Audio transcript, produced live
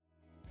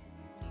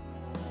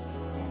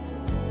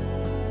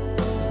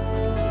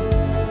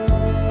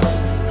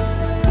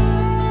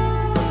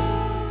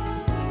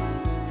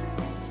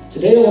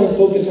Today I want to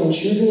focus on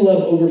choosing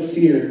love over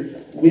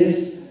fear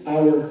with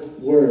our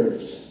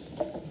words.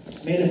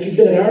 Man, if you've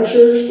been at our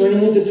church for any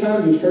length of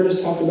time, you've heard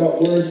us talk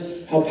about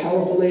words, how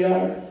powerful they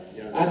are.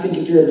 I think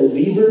if you're a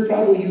believer,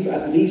 probably you've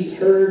at least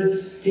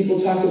heard people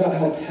talk about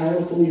how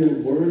powerful your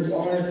words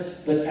are.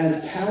 But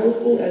as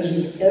powerful as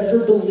you've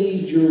ever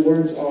believed your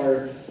words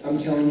are, I'm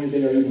telling you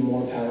they are even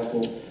more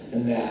powerful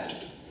than that.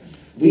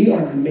 We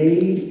are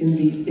made in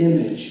the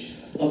image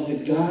of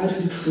the God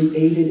who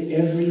created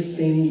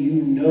everything you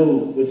know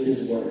with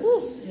his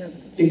words.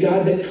 The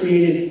God that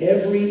created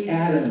every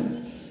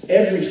atom,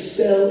 every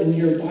cell in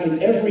your body,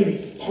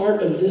 every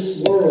part of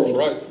this world.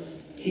 Right.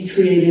 He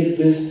created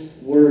with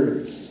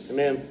words.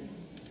 Amen.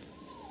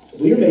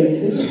 We are made in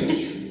his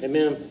image.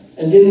 Amen.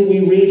 And then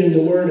we read in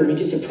the Word, and we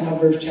get to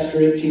Proverbs chapter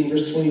 18,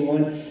 verse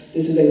 21.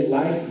 This is a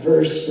life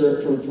verse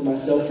for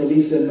myself, for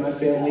Lisa and my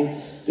family.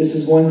 This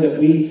is one that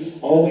we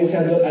always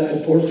have at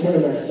the forefront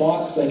of our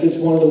thoughts. Like, it's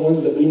one of the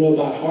ones that we know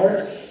by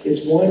heart.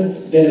 It's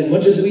one that as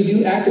much as we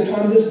do act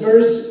upon this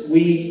verse,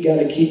 we got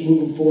to keep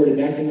moving forward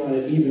and acting on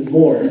it even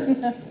more.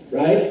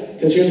 Right?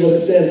 Because here's what it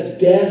says.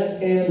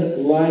 Death and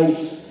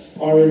life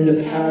are in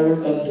the power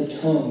of the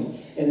tongue,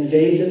 and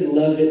they that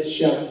love it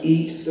shall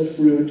eat the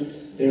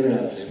fruit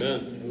thereof.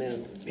 Amen.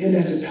 Amen. Man,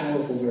 that's a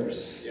powerful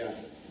verse. Yeah.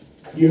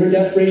 You heard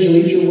that phrase, you'll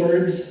eat your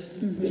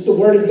words? It's the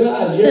Word of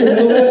God. You ever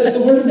know that? It's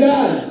the Word of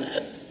God.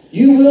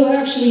 You will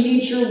actually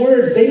eat your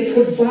words. They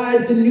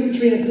provide the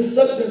nutrients, the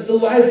substance, the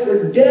life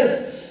or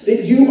death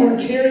that you are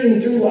carrying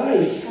through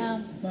life.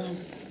 Wow.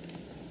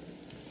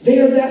 They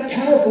are that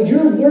powerful.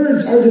 Your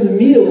words are the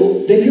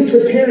meal that you're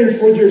preparing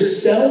for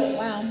yourself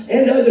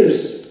and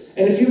others.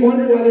 And if you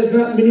wonder why there's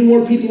not many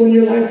more people in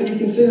your life that you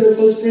consider a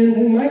close friend,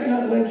 they might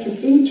not like your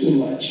food too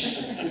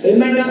much. They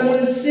might not want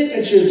to sit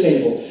at your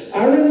table.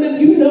 I remember,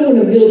 you know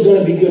when a meal's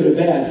going to be good or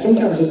bad,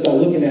 sometimes just by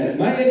looking at it.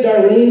 My Aunt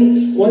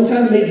Darlene one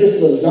time made this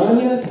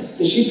lasagna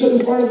that she put in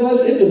front of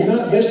us. It was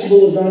not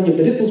vegetable lasagna,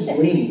 but it was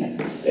green.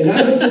 And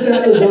I looked at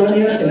that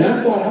lasagna, and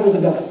I thought, I was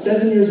about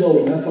 7 years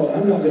old, and I thought,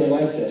 I'm not going to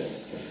like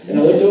this. And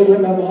I looked over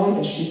at my mom,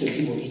 and she said,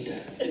 you will eat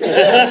that.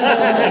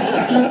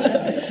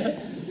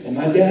 And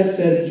my dad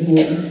said, you will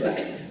eat that.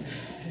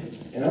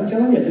 And I'm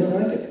telling you, I didn't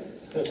like it.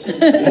 I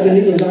didn't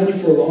eat lasagna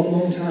for a long,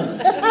 long time.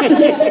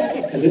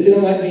 Because it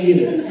didn't like me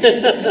either.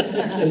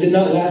 It did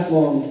not last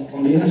long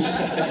on the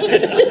inside.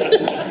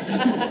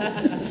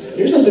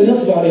 Here's something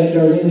else about Aunt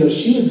Darlene, though.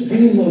 She was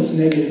the most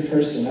negative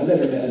person I've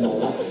ever met in my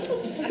life.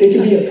 It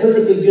could be a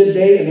perfectly good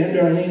day, and Aunt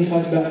Darlene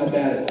talked about how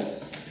bad it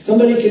was.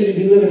 Somebody could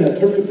be living a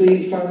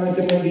perfectly fine life.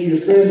 They might be your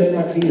friend, they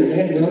might be your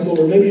aunt, your uncle,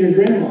 or maybe your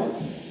grandma.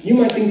 You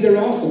might think they're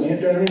awesome.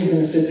 Aunt Darlene's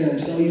going to sit there and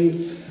tell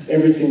you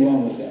everything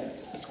wrong with that.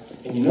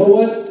 And you know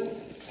what?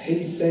 I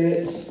hate to say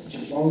it,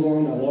 she's long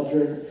gone, I loved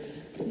her,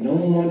 but no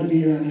one wanted to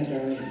be around Aunt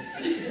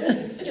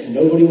Darlene. And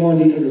nobody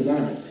wanted to eat her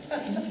lasagna.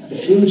 The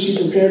food she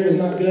prepared was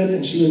not good,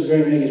 and she was a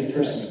very negative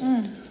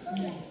person.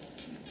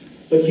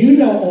 But you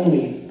not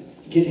only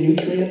get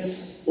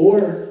nutrients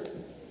or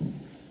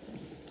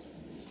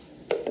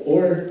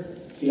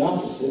the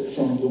opposite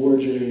from the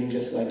words you're eating,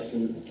 just like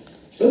food,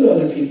 so do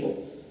other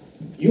people.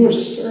 You are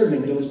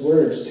serving those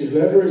words to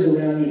whoever is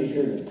around you to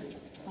hear them.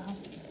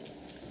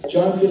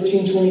 John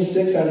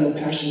 15:26 out of the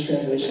Passion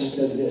Translation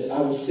says this,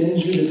 I will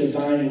send you the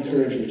divine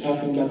encourager.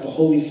 Talking about the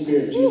Holy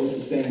Spirit, Jesus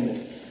is saying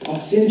this. I'll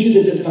send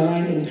you the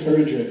divine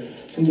encourager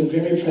from the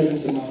very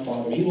presence of my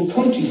Father. He will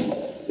come to you,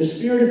 the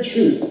Spirit of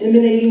truth,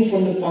 emanating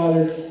from the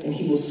Father, and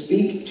he will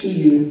speak to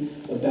you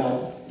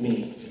about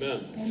me.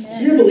 Amen.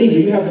 If you're a believer,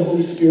 you have the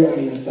Holy Spirit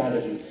on the inside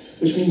of you,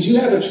 which means you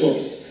have a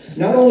choice.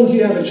 Not only do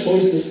you have a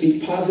choice to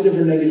speak positive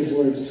or negative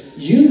words,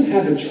 you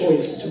have a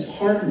choice to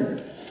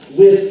partner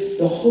with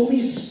the Holy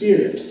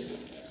Spirit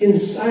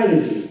inside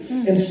of you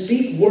and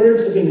speak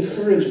words of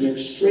encouragement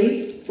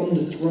straight from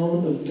the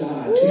throne of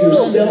God to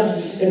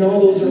yourself and all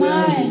those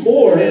around you.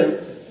 Or,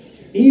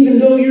 even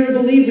though you're a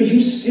believer, you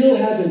still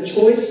have a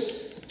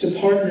choice to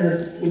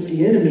partner with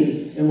the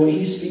enemy and what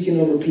he's speaking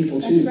over people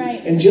too.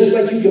 Right. And just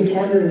like you can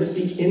partner and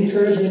speak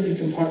encouragement, you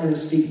can partner and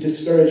speak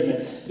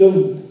discouragement.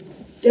 The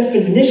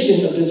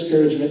definition of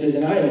discouragement is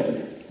an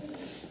eye-opener.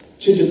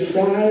 To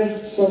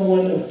deprive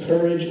someone of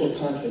courage or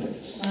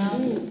confidence.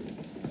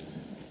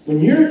 When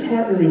you're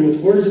partnering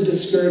with words of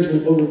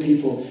discouragement over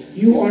people,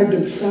 you are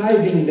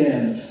depriving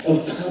them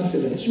of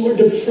confidence. You are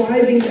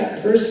depriving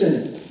that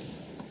person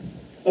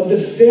of the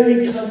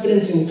very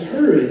confidence and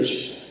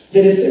courage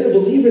that if they're a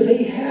believer,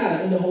 they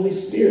have in the Holy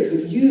Spirit.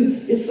 But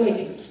you, it's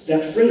like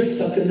that phrase,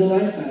 sucking the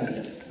life out of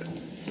them.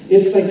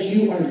 It's like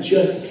you are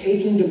just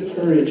taking the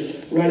courage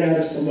right out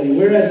of somebody.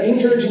 Whereas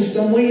encouraging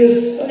somebody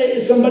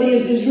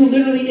is you're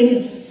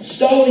literally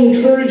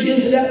installing courage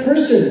into that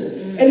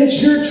person. And it's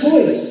your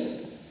choice.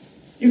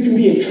 You can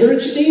be a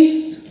courage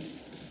thief,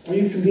 or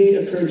you can be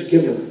a courage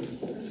giver.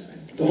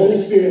 The Holy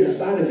Spirit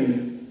inside of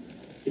you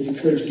is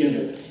a courage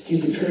giver.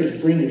 He's the courage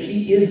bringer.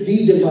 He is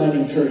the divine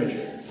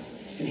encourager.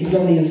 And he's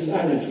on the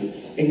inside of you.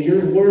 And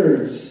your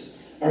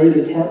words are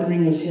either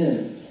partnering with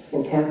him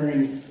or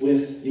partnering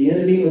with the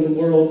enemy or the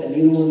world, and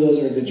neither one of those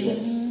are a good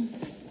choice.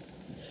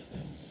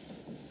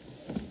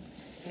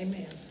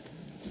 Amen.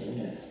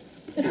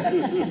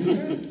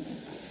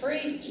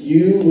 Preach.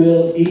 You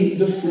will eat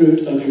the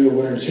fruit of your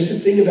words. Here's the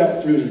thing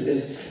about fruit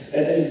is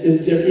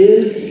there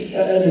is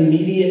an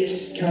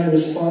immediate kind of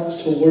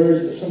response to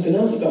words, but something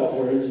else about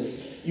words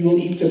is you will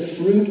eat the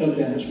fruit of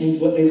them, which means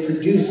what they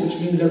produce, which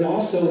means they're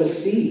also a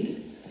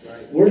seed.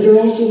 Right. Words are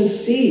also a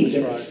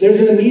seed. Right. There's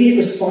an immediate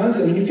response.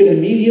 I mean, you can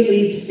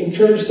immediately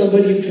encourage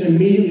somebody, you can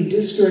immediately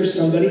discourage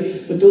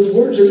somebody, but those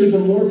words are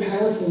even more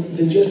powerful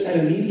than just that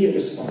immediate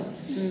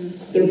response.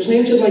 They're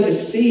planted like a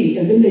seed,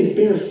 and then they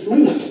bear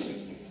fruit.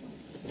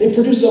 They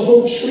produce a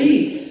whole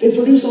tree. They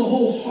produce a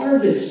whole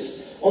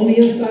harvest on the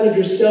inside of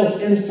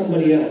yourself and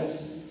somebody else.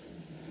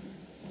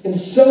 And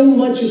so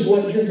much of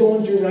what you're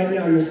going through right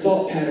now, your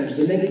thought patterns,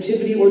 the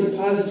negativity or the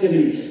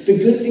positivity, the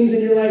good things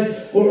in your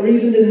life or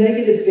even the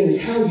negative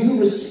things, how you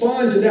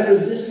respond to that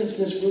resistance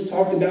Miss Ruth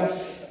talked about,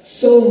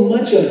 so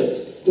much of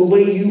it, the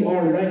way you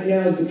are right now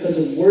is because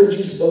of words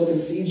you spoke and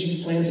seeds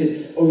you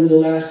planted over the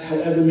last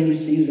however many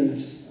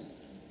seasons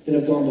that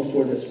have gone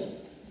before this one.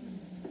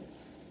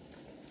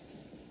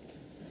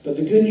 But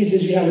the good news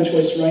is you have a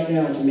choice right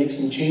now to make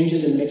some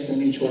changes and make some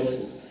new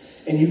choices.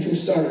 And you can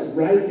start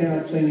right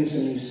now planting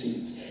some new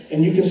seeds.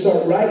 And you can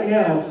start right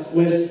now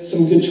with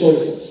some good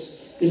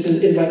choices. This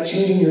is like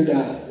changing your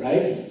diet,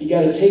 right? You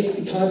got to take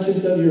the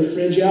contents of your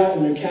fridge out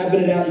and your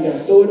cabinet out. You got to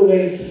throw it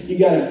away. You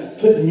got to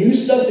put new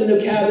stuff in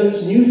the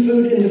cabinets, new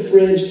food in the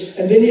fridge.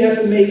 And then you have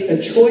to make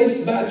a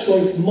choice by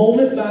choice,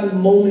 moment by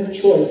moment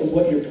choice of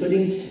what you're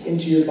putting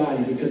into your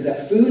body. Because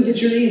that food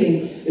that you're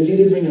eating is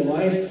either bringing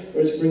life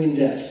or it's bringing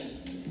death.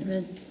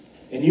 Amen.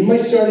 And you might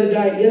start a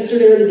diet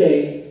yesterday or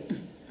today.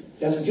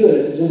 That's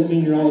good. It doesn't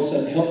mean you're all of a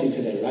sudden healthy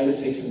today, right? It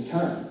takes some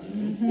time.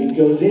 It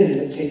goes in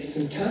and it takes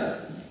some time.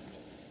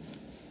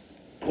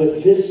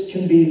 But this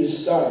can be the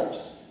start.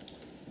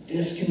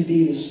 This can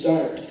be the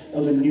start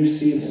of a new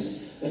season.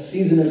 A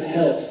season of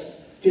health,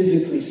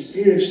 physically,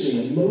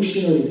 spiritually,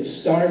 emotionally, that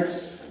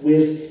starts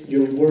with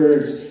your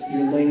words,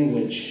 your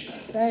language.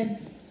 Right.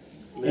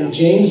 And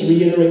James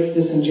reiterates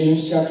this in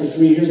James chapter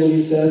 3. Here's what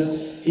he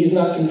says. He's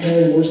not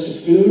comparing words to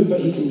food, but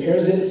he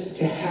compares it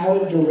to how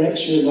it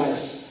directs your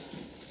life.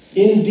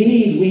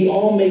 Indeed, we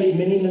all make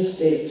many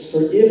mistakes,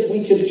 for if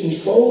we could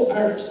control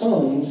our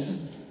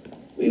tongues,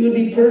 we would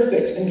be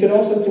perfect and could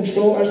also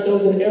control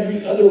ourselves in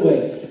every other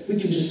way. We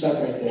could just stop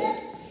right there.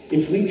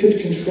 If we could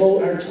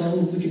control our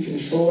tongue, we could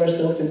control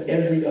ourselves in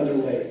every other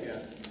way.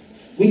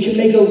 We can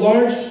make a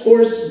large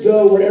horse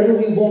go wherever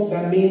we want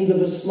by means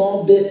of a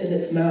small bit in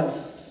its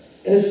mouth.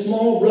 And a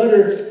small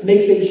rudder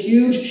makes a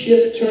huge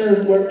ship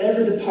turn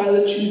wherever the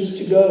pilot chooses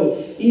to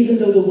go, even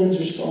though the winds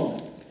are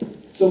strong.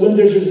 So when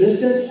there's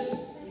resistance,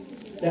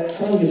 that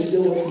tongue is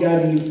still what's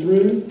guiding you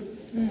through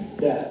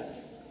that.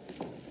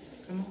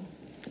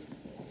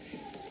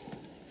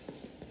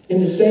 In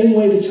the same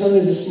way, the tongue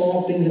is a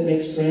small thing that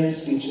makes grand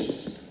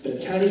speeches. But a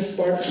tiny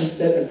spark can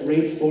set a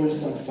great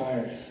forest on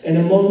fire. And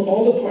among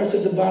all the parts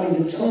of the body,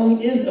 the tongue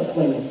is a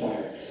flame of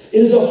fire. It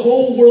is a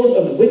whole world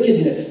of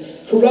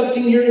wickedness,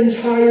 corrupting your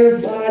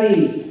entire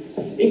body.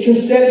 It can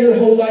set your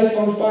whole life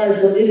on fire,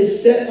 for it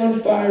is set on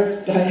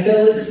fire by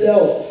hell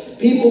itself.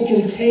 People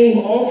can tame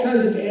all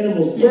kinds of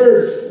animals,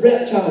 birds,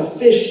 reptiles,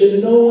 fish, but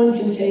no one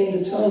can tame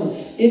the tongue.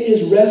 It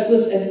is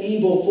restless and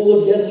evil,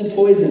 full of deadly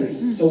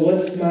poison. So what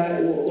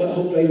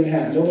hope do I even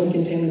have? No one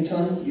can tame the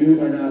tongue.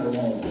 You are not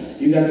alone.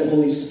 You got the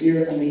Holy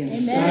Spirit on the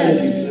inside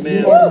of you.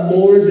 Amen. You are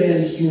more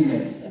than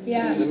human.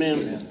 Yeah.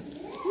 Amen.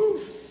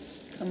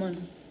 Come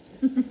on.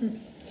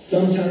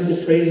 Sometimes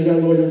it praises our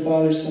Lord and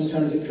Father.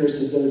 Sometimes it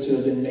curses those who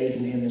have been made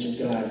in the image of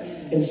God.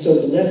 And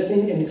so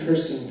blessing and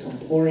cursing come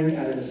pouring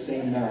out of the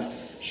same mouth.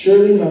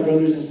 Surely, my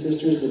brothers and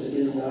sisters, this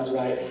is not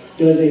right.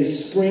 Does a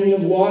spring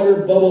of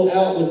water bubble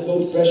out with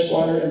both fresh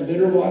water and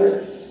bitter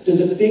water? Does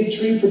a fig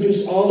tree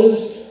produce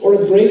olives or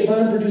a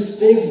grapevine produce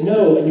figs?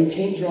 No, and you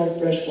can't draw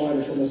fresh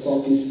water from a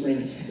salty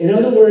spring. In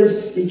other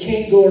words, you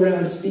can't go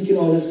around speaking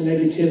all this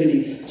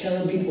negativity,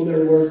 telling people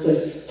they're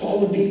worthless,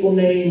 calling people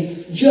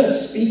names,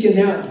 just speaking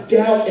out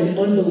doubt and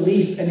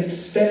unbelief and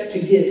expect to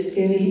get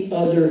any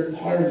other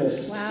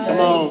harvest. Wow. Come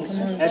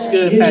on. That's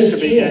good, you Pastor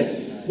just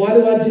can't. Why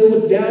do I deal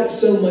with doubt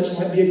so much?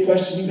 Might be a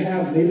question you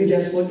have. Maybe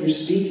that's what you're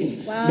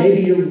speaking. Wow.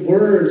 Maybe your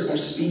words are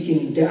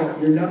speaking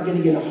doubt. You're not going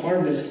to get a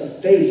harvest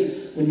of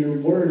faith when your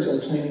words are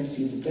planting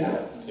seeds of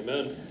doubt.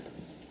 Amen.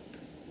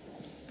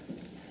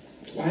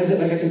 Why is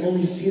it like I can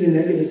only see the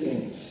negative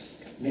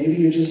things? Maybe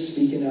you're just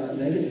speaking out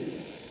negative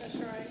things. That's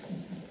right.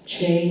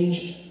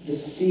 Change the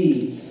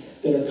seeds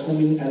that are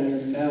coming out of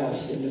your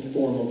mouth in the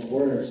form of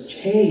words.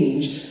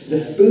 Change the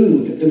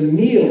food, the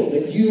meal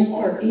that you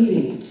are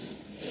eating.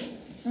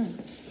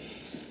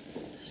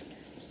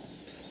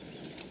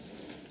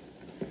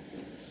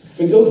 If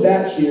we go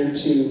back here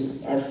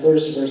to our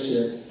first verse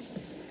here,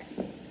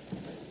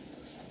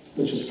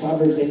 which was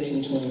Proverbs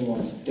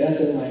 18:21,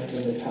 death and life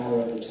are in the power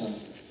of the tongue.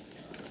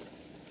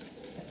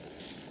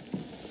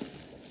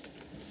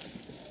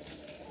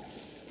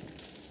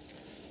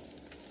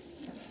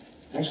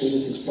 Actually,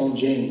 this is from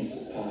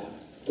James.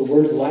 The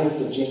word life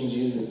that James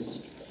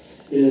uses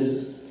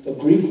is a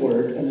Greek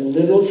word, and the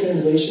literal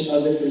translation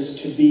of it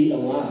is to be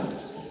alive.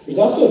 There's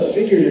also a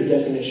figurative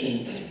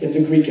definition in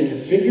the Greek, and the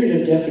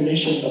figurative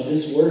definition of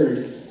this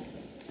word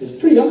is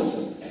pretty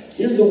awesome.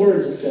 Here's the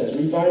words it says: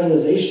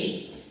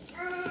 revitalization,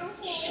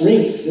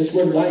 strength. This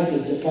word life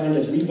is defined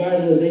as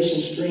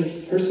revitalization,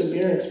 strength,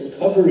 perseverance,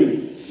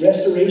 recovery,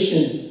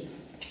 restoration.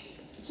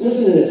 So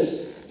listen to this.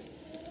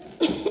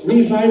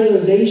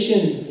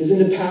 Revitalization is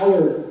in the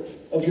power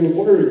of your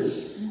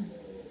words.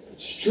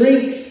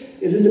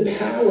 Strength is in the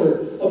power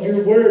of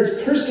your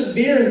words.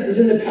 Perseverance is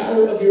in the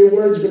power of your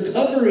words.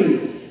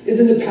 Recovery is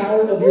in the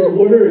power of your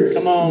words.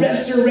 Come on.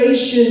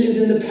 Restoration is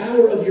in the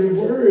power of your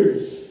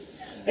words.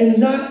 And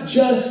not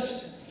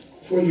just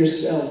for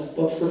yourself,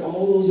 but for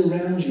all those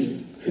around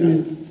you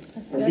who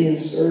are being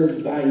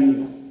served by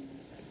you.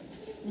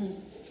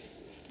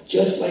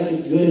 Just like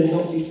with good and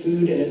healthy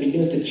food, and it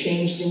begins to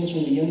change things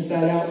from the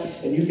inside out,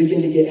 and you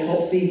begin to get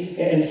healthy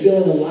and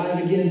feeling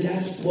alive again,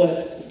 that's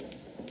what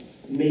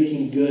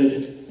making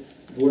good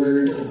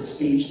word and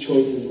speech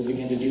choices will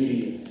begin to do to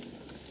you.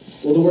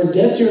 Well, the word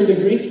death here in the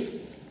Greek,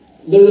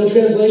 literal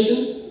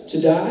translation,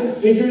 to die.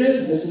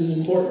 Figurative, this is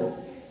important.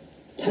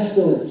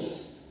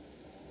 Pestilence,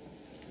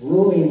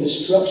 ruin,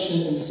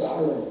 destruction, and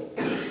sorrow.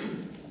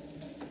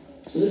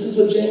 So this is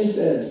what James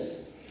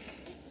says.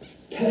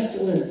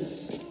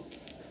 Pestilence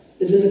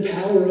is in the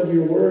power of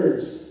your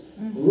words.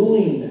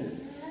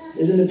 Ruin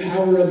is in the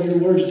power of your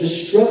words.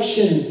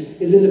 Destruction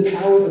is in the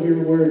power of your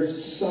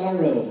words.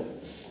 Sorrow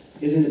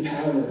is in the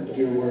power of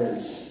your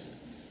words.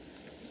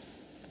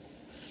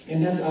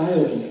 And that's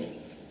eye-opening.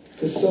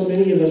 Because so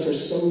many of us are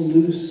so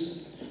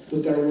loose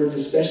with our words,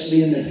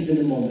 especially in the heat of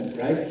the moment,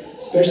 right?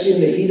 Especially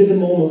in the heat of the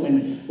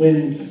moment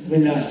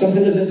when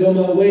something doesn't go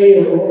my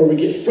way, or we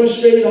get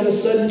frustrated, all of a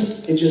sudden,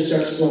 it just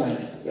starts flying,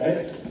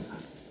 right?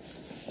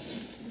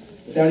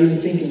 Without even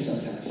thinking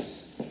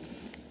sometimes.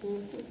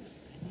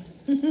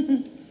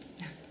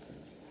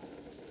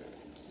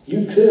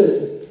 You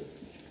could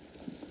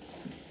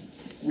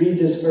read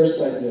this verse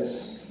like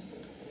this.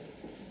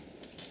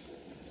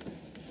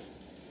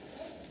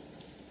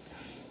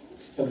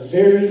 A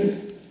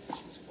very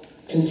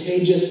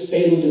contagious,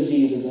 fatal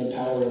disease is in the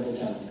power of the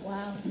tongue.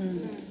 Wow.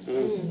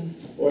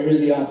 Or here's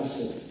the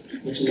opposite,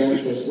 which is our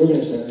choice. We're going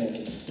to start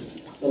making.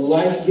 A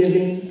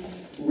life-giving,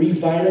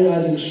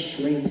 revitalizing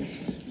strength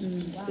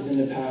is in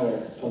the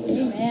power of the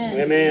tongue.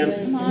 Amen.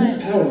 And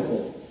that's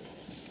powerful.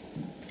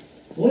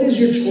 What is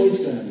your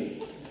choice going to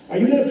be? Are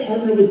you going to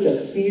partner with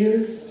the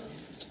fear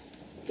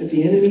that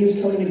the enemy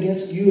is coming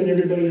against you and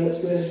everybody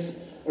else with?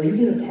 Or are you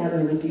going to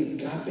partner with the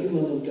agape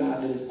love of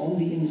God that is on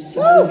the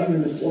inside of you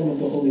in the form of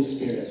the Holy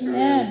Spirit?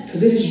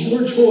 Because it is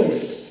your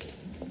choice.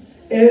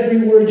 Every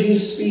word you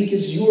speak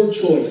is your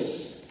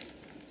choice.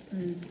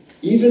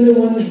 Even the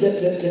ones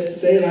that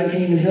say, I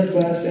can't even help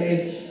what I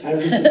say, I'm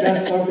just a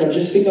fast talker, I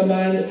just speak my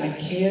mind, I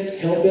can't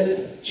help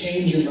it.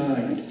 Change your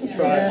mind. That's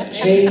right.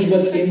 Change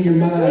what's in your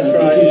mind.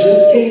 That's right. If you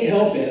just can't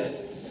help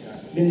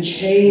it, then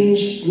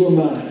change your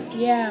mind.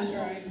 Yeah.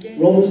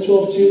 Romans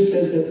 12:2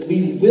 says that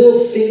we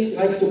will think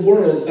like the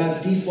world by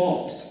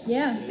default.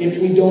 Yeah. If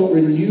we don't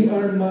renew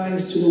our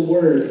minds to the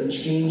Word and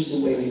change the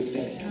way we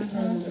think.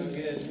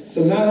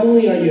 So not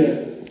only are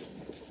you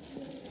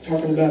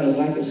talking about a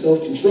lack of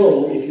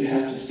self-control if you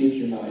have to speak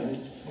your mind,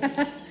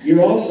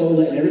 you're also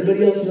letting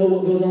everybody else know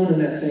what goes on in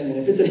that thing. And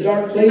if it's a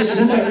dark place,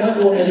 you might not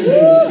want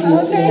everybody to see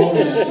what's going on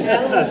in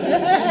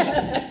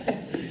that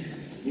thing.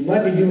 You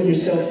might be doing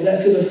yourself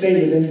less of a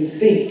favor than you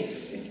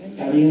think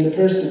by being the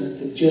person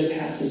that just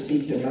has to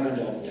speak their mind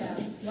all the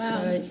time.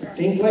 Wow.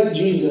 Think like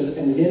Jesus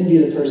and then be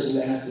the person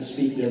that has to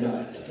speak their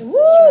mind.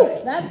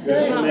 Woo! That's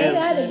good. Amen. Say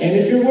that again. And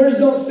if your words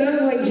don't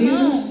sound like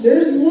Jesus,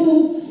 there's a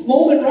little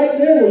moment right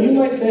there where you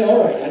might say,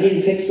 all right, I need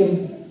to take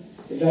some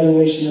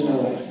evaluation in my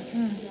life.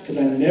 Because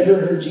I never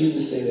heard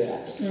Jesus say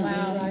that.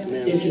 Wow.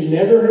 Amen. If you've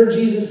never heard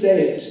Jesus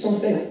say it, just don't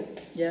say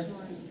it. Yeah.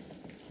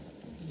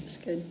 That's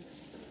good.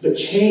 But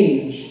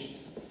change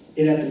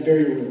it at the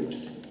very root.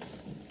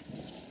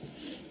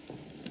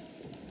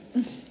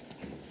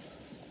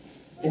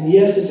 And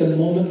yes, it's a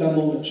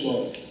moment-by-moment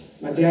choice.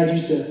 My dad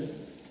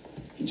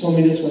he told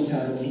me this one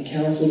time when he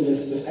counseled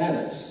with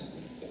addicts.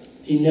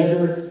 He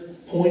never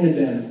pointed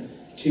them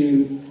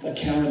to a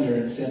calendar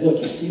and said, look,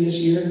 you see this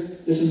year?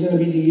 This is going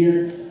to be the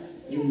year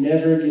you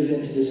never give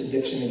in to this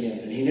addiction again.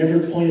 And he never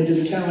pointed to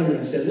the calendar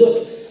and said,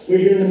 look, we're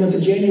here in the month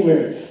of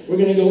January. We're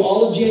going to go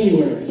all of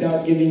January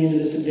without giving into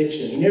this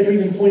addiction. He never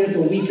even pointed at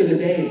the week or the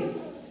day.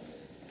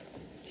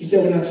 He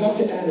said, when I talk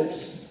to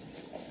addicts,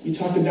 you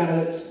talk about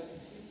it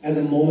as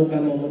a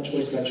moment-by-moment,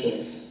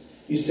 choice-by-choice.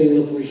 You say,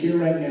 look, we're here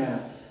right now.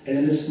 And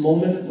in this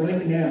moment,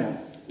 right now,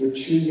 we're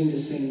choosing to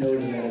say no to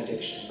that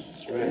addiction.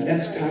 That's right. And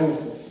that's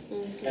powerful.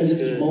 Because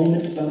it's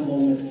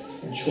moment-by-moment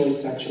and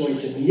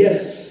choice-by-choice. And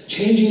yes,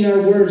 changing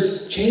our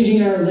words,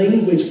 changing our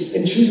language,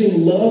 and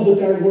choosing love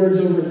with our words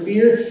over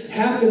fear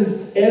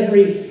happens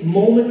every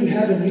moment you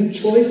have a new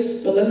choice.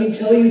 But let me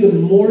tell you, the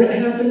more it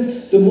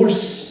happens, the more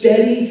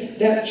steady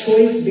that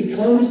choice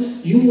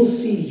becomes. You will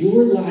see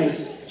your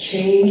life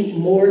change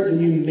more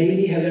than you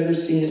maybe have ever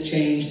seen it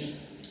change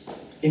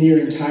in your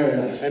entire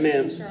life.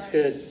 Amen. That's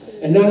good.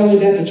 And not only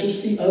that, but you'll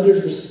see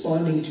others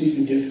responding to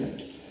you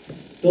different.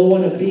 They'll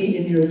want to be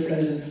in your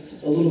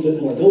presence a little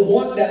bit more. They'll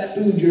want that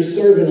food you're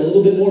serving a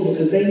little bit more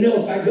because they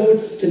know if I go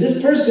to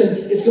this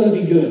person, it's going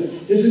to be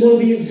good. This is going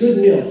to be a good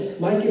meal.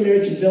 Mike and Mary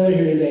Cavill are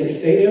here today.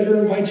 If they ever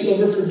invite you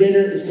over for dinner,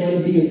 it's going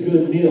to be a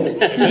good meal.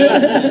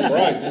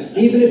 Right.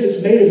 Even if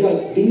it's made of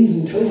like beans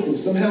and tofu,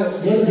 somehow it's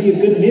going to be a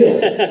good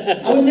meal.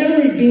 I would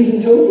never eat beans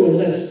and tofu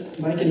unless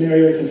Mike and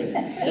Mary are cooking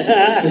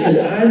it. Because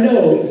I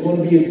know it's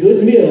going to be a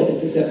good meal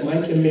if it's at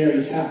Mike and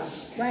Mary's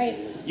house. Right.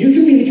 You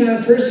can be the kind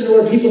of person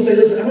where people say,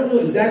 listen, I don't know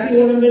exactly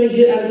what I'm going to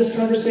get out of this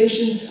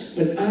conversation,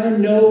 but I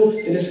know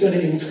that it's going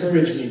to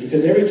encourage me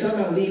because every time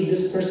I leave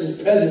this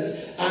person's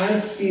presence, I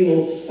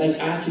feel like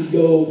I could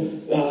go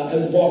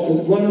and walk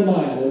or run a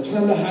mile or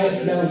climb the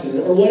highest mountain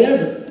or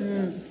whatever.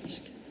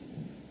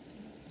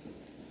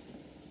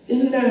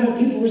 Isn't that how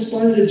people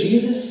responded to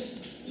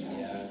Jesus?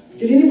 Yeah.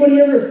 Did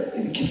anybody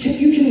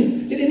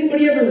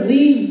ever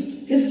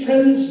leave his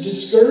presence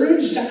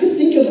discouraged? I can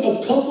think of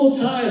a couple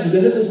times,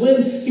 and it was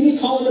when he was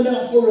calling them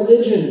out for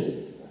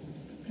religion.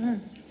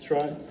 That's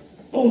right.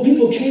 Oh, when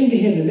people came to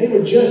him and they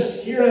were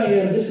just, here I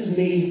am, this is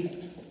me,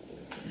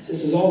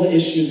 this is all the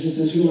issues, this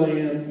is who I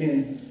am,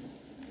 and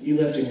you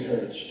left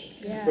encouraged.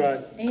 Yeah. Right.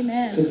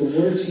 Amen. Because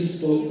the words he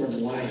spoke were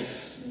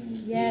life.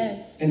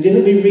 Yes. And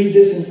didn't we read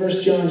this in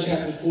 1 John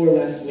chapter 4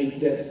 last week,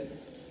 that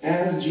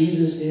as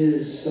Jesus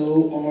is,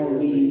 so are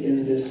we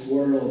in this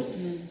world.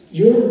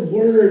 Your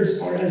words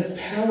are as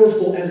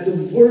powerful as the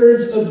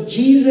words of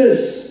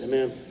Jesus.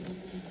 Amen.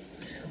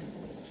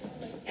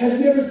 Have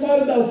you ever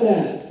thought about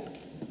that?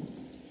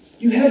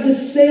 You have the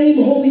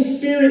same Holy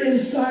Spirit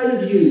inside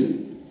of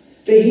you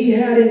that he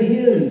had in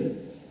him.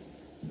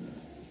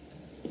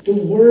 The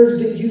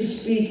words that you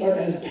speak are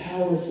as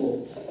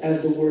powerful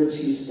as the words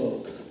he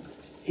spoke.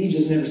 He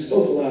just never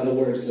spoke a lot of the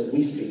words that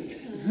we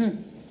speak.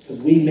 Because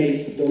we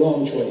make the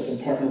wrong choice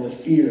and partner with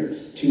fear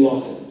too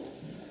often.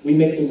 We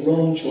make the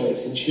wrong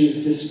choice and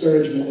choose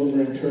discouragement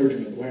over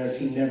encouragement, whereas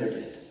he never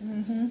did.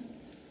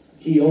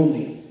 He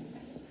only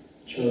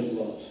chose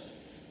love.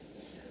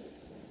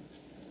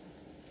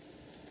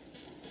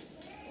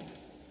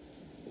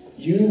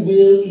 You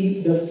will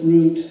eat the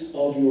fruit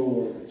of your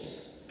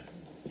words,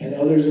 and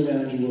others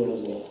around you will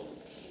as well.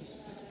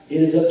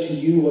 It is up to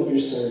you what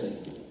you're serving.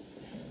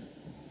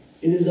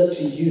 It is up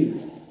to you.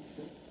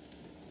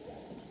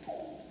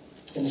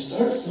 And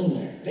start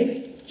somewhere.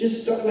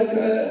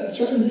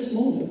 Start in this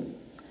moment.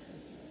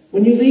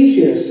 When you leave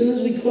here, as soon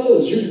as we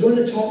close, you're going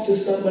to talk to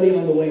somebody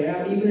on the way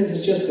out, even if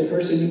it's just the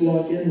person you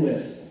walked in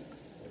with.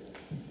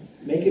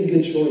 Make a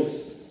good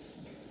choice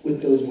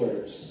with those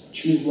words.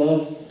 Choose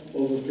love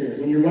over fear.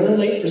 When you're running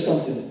late for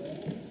something,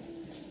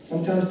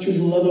 sometimes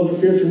choosing love over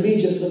fear for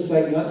me just looks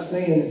like not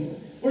saying,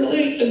 we're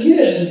late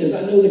again, because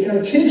I know the kind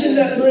of tension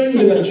that brings,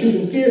 and I'm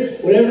choosing fear,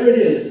 whatever it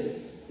is.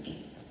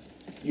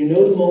 You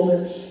know the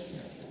moments.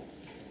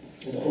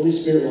 And the Holy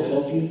Spirit will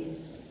help you.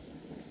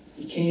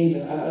 You can't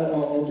even, I don't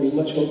know if there's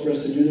much hope for us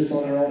to do this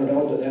on our own at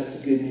all, but that's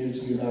the good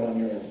news. You're not on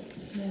your own.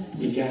 Yeah.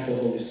 You got the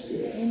Holy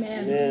Spirit.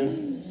 Amen.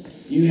 Amen.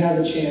 You have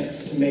a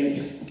chance to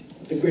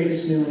make the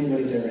greatest meal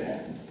anybody's ever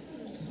had.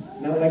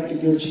 Not like the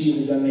grilled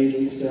cheeses I made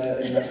Lisa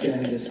and my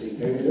family this week.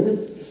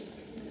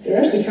 They're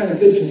actually kind of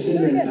good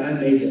considering I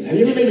made them. Have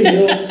you ever made a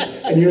meal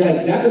and you're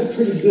like, that was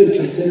pretty good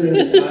considering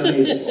that I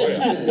made it?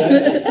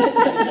 Right?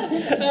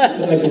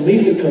 But like when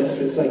Lisa cooks,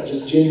 it's like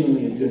just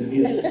genuinely a good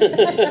meal.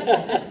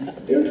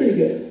 They were pretty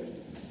good.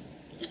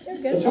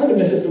 It's hard to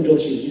mess up the grilled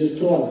cheese. You just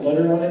put a lot of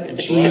butter on it and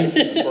cheese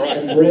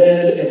and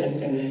bread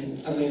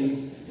and I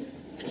mean,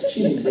 it's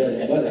cheese and bread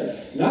and butter.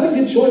 Not a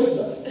good choice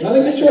though. Not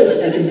a good choice.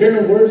 If you're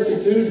comparing words to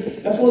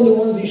food, that's one of the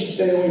ones that you should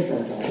stay away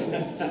from probably.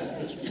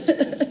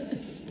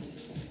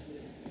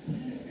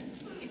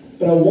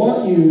 But I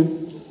want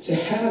you to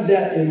have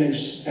that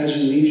image as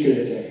you leave here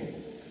today.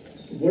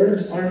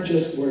 Words aren't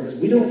just words.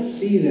 We don't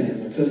see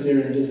them because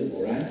they're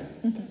invisible, right?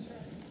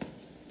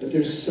 But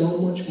there's so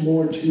much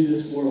more to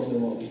this world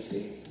than what we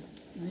see.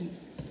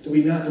 Do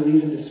we not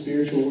believe in the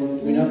spiritual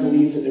world? Do we not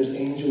believe that there's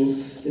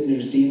angels, that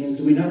there's demons?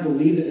 Do we not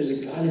believe that there's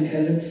a God in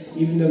heaven,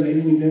 even though maybe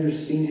we've never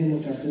seen him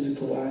with our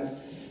physical eyes?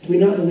 Do we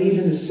not believe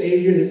in the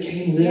Savior that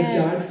came, lived,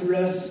 died for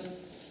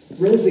us,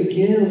 rose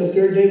again on the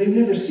third day? We've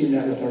never seen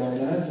that with our own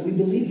eyes, but we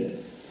believe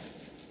it.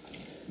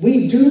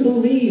 We do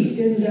believe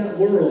in that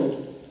world.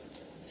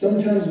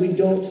 Sometimes we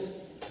don't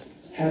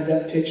have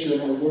that picture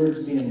of our words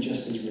being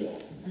just as real.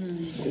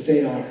 But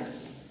they are.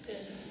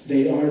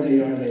 They are, they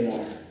are, they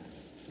are.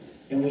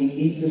 And we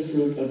eat the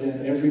fruit of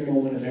them every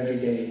moment of every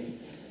day.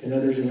 And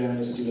others around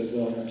us do as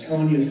well. And I'm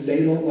telling you, if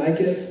they don't like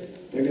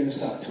it, they're going to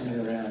stop coming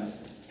around.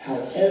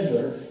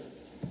 However,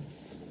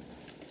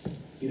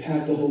 you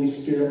have the Holy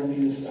Spirit on the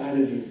inside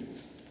of you.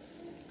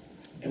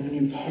 And when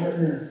you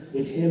partner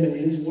with him and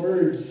his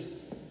words,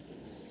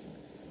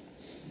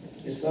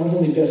 it's not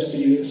only best for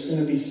you, it's going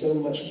to be so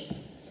much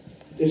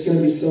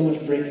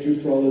breakthrough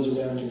for all those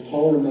around you.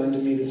 Paul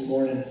reminded me this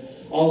morning,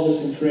 all of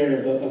us in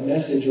prayer, of a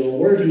message or a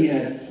word he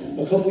had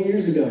a couple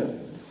years ago.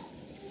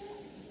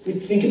 We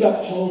think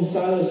about Paul and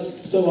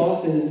Silas so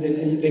often,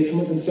 and they come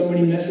up in so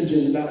many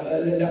messages about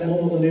that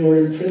moment when they were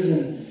in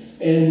prison,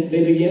 and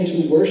they began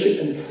to worship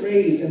and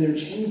praise, and their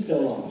chains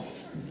fell off.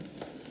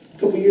 A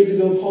couple years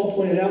ago, Paul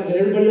pointed out that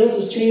everybody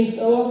else's chains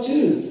fell off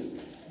too.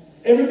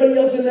 Everybody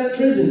else in that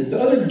prison, the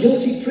other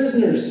guilty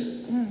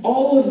prisoners,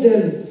 all of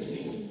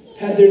them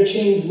had their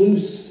chains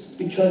loosed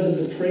because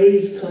of the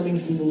praise coming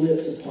from the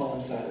lips of Paul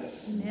and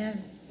Silas.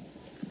 Amen.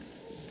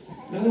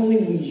 Not only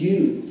will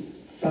you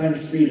find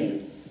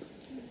freedom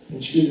in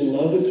choosing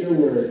love with your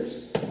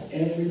words,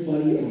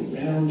 everybody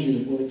around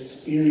you will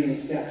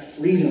experience that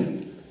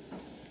freedom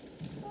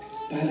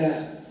by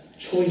that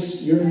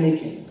choice you're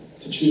making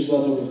to choose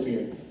love over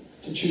fear,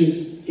 to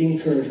choose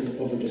encouragement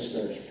over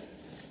discouragement.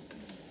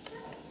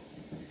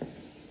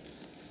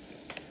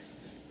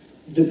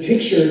 The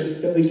picture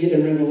that we get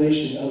in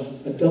Revelation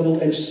of a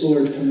double-edged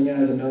sword coming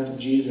out of the mouth of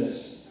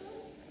Jesus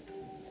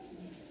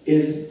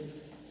is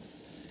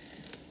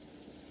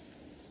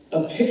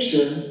a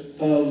picture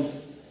of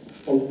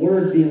a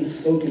word being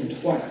spoken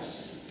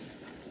twice.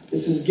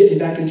 This is getting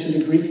back into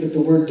the Greek, but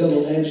the word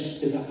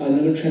double-edged is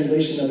another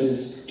translation of it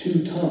is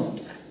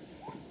two-tongued.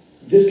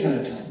 This kind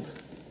of tongue.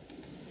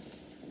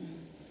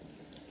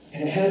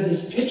 And it has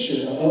this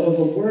picture of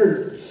a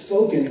word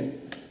spoken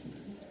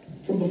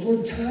from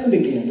before time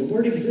began. The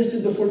word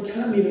existed before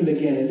time even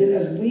began. And then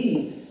as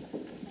we,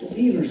 as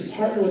believers,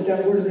 partner with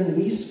that word and then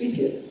we speak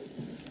it,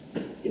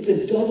 it's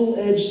a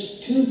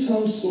double-edged,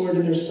 two-tongued sword,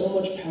 and there's so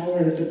much power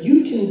in it. But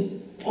you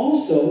can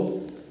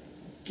also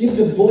give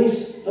the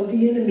voice of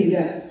the enemy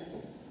that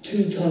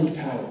two-tongued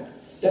power,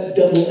 that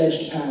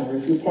double-edged power,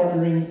 if you're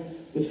partnering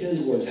with his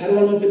words. How do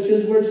I know if it's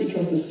his words? He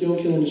comes to steal,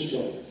 kill, and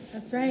destroy.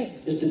 That's right.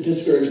 It's the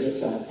discouragement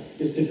side.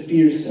 It's the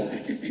fear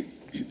side.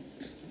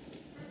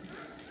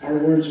 Our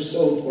words are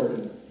so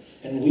important.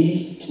 And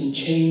we can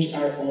change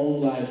our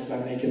own life by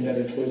making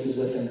better choices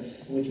with them.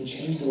 And we can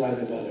change the lives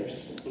of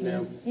others.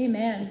 Amen.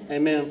 Amen.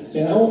 Amen.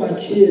 And I want my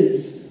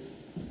kids,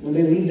 when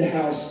they leave the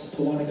house,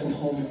 to want to come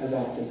home as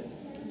often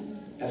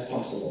as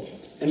possible.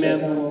 Amen.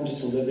 I kind of want them just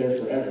to live there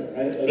forever,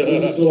 right? Like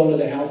we'll just build onto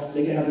the house.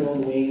 They can have their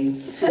own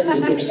wing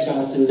with their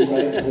spouses,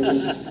 right?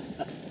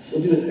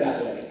 We'll do it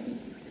that way.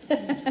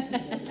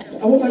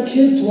 I want my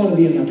kids to want to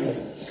be in my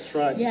presence. That's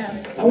right.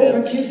 Yeah. I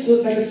want my kids to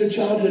look back at their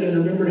childhood and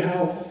remember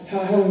how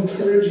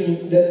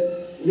encouraging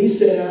that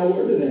Lisa and I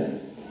were to them.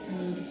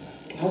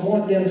 I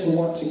want them to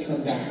want to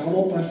come back. I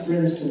want my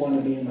friends to want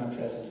to be in my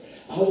presence.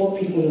 I want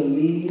people to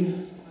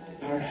leave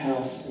our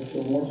house and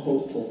feel more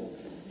hopeful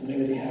than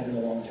maybe they have in a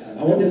long time.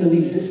 I want them to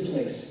leave this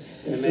place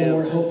and feel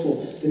more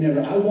hopeful than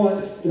ever. I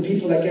want the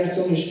people at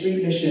Gastonia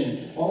Street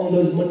Mission, all on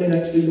those Monday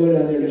nights we go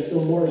down there, to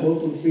feel more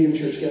hope when Freedom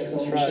Church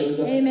Gastonia shows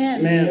up.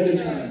 Amen. Than any other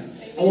time.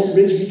 I want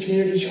Ridgeview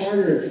Community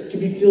Charter to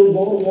be filled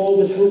wall to wall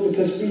with hope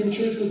because Freedom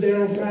Church was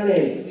there on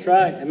Friday. That's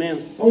right.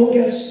 Amen. I want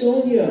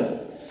Gastonia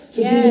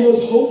to be the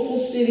most hopeful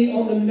city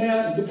on the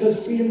map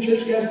because Freedom Church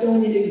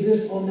Gastonia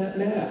exists on that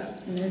map.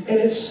 And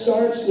it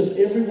starts with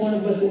every one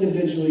of us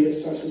individually. It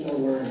starts with our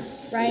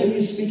words. Right. What are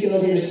you speaking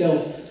over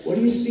yourself? What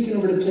are you speaking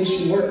over the place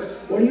you work?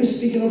 What are you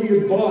speaking over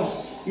your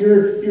boss?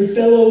 Your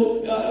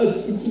fellow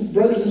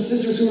brothers and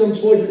sisters who are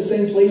employed at the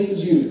same place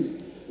as you?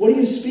 What are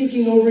you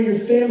speaking over your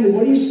family?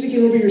 What are you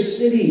speaking over your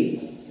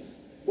city?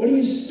 What do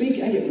you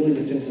speak? I get really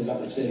defensive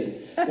about the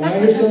city. When I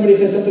hear somebody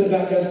say something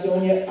about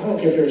Gastonia, I don't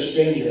care if they're a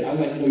stranger. I'm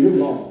like, no, you're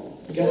wrong.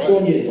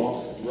 Gastonia is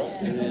awesome.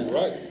 Right. Amen.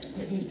 Right.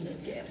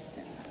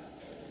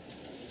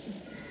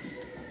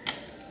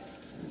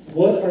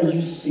 What are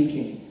you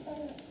speaking?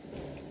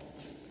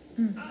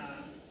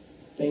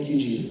 Thank you,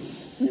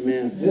 Jesus.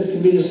 Amen. This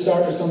could be the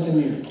start of something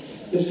new.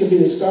 This could be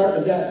the start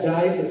of that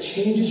diet that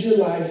changes your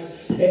life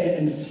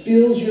and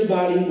fills your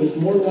body with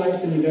more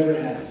life than you've ever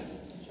had.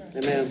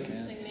 Amen.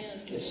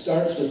 It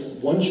starts with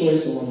one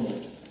choice and one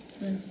word.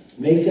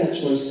 Make that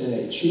choice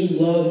today. Choose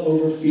love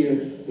over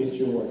fear with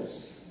your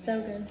words. So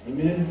good.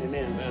 Amen?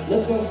 Amen.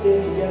 Let's all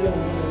stand together.